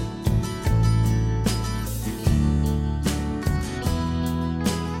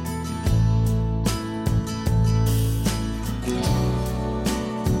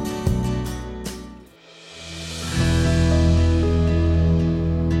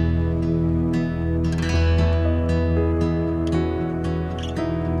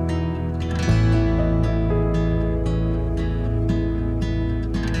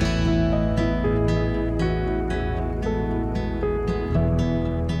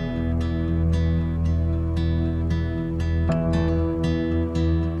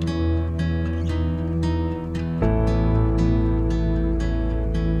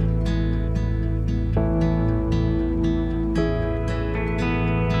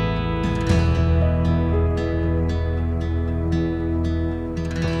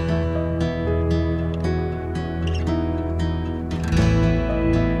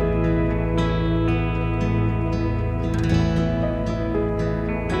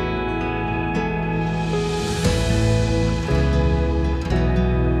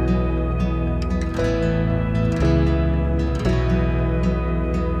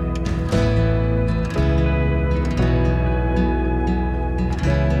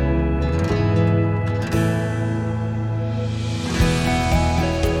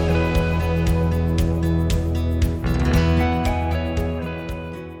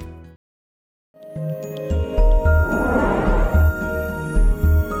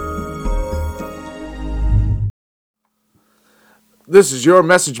This is your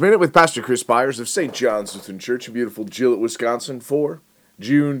Message Minute with Pastor Chris Byers of St. John's Lutheran Church in beautiful Gillett, Wisconsin for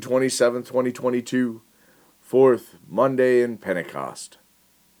June 27th, 2022, fourth Monday in Pentecost.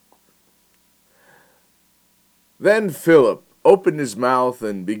 Then Philip opened his mouth,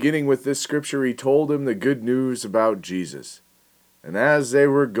 and beginning with this scripture, he told him the good news about Jesus. And as they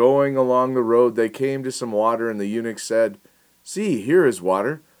were going along the road, they came to some water, and the eunuch said, "See, here is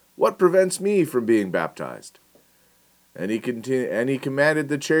water. What prevents me from being baptized?" And he commanded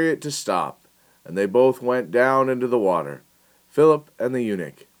the chariot to stop, and they both went down into the water, Philip and the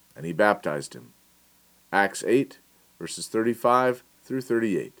eunuch, and he baptized him. Acts 8, verses 35 through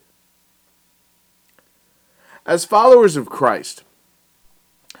 38. As followers of Christ,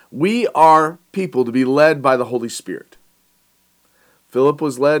 we are people to be led by the Holy Spirit. Philip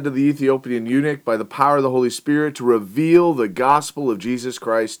was led to the Ethiopian eunuch by the power of the Holy Spirit to reveal the gospel of Jesus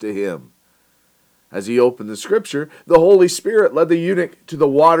Christ to him. As he opened the scripture, the Holy Spirit led the eunuch to the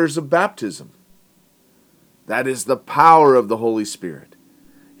waters of baptism. That is the power of the Holy Spirit.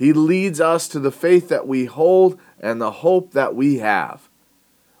 He leads us to the faith that we hold and the hope that we have.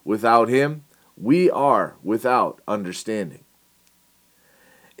 Without him, we are without understanding.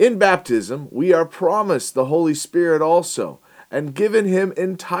 In baptism, we are promised the Holy Spirit also, and given him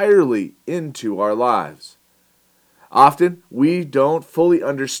entirely into our lives. Often, we don't fully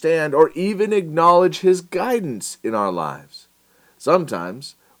understand or even acknowledge his guidance in our lives.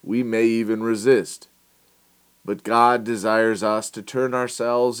 Sometimes, we may even resist. But God desires us to turn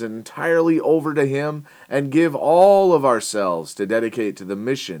ourselves entirely over to him and give all of ourselves to dedicate to the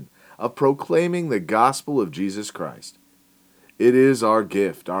mission of proclaiming the gospel of Jesus Christ. It is our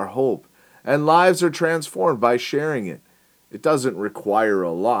gift, our hope, and lives are transformed by sharing it. It doesn't require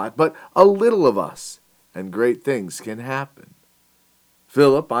a lot, but a little of us, and great things can happen.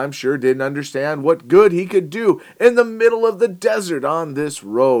 Philip, I'm sure, didn't understand what good he could do in the middle of the desert on this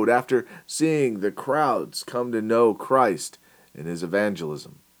road after seeing the crowds come to know Christ in his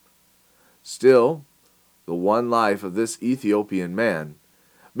evangelism. Still, the one life of this Ethiopian man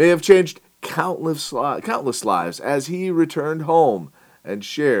may have changed countless lives as he returned home and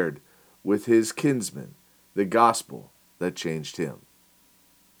shared with his kinsmen the gospel that changed him.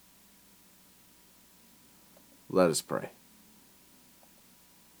 Let us pray.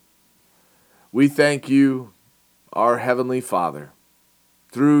 We thank you, our Heavenly Father,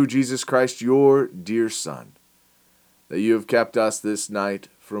 through Jesus Christ, your dear Son, that you have kept us this night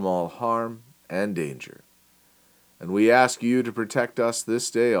from all harm and danger. And we ask you to protect us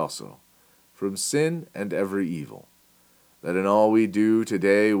this day also from sin and every evil, that in all we do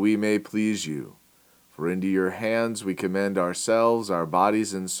today we may please you. For into your hands we commend ourselves, our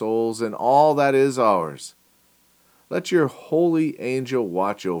bodies and souls, and all that is ours. Let your holy angel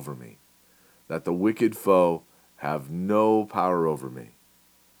watch over me, that the wicked foe have no power over me.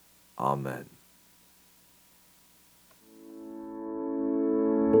 Amen.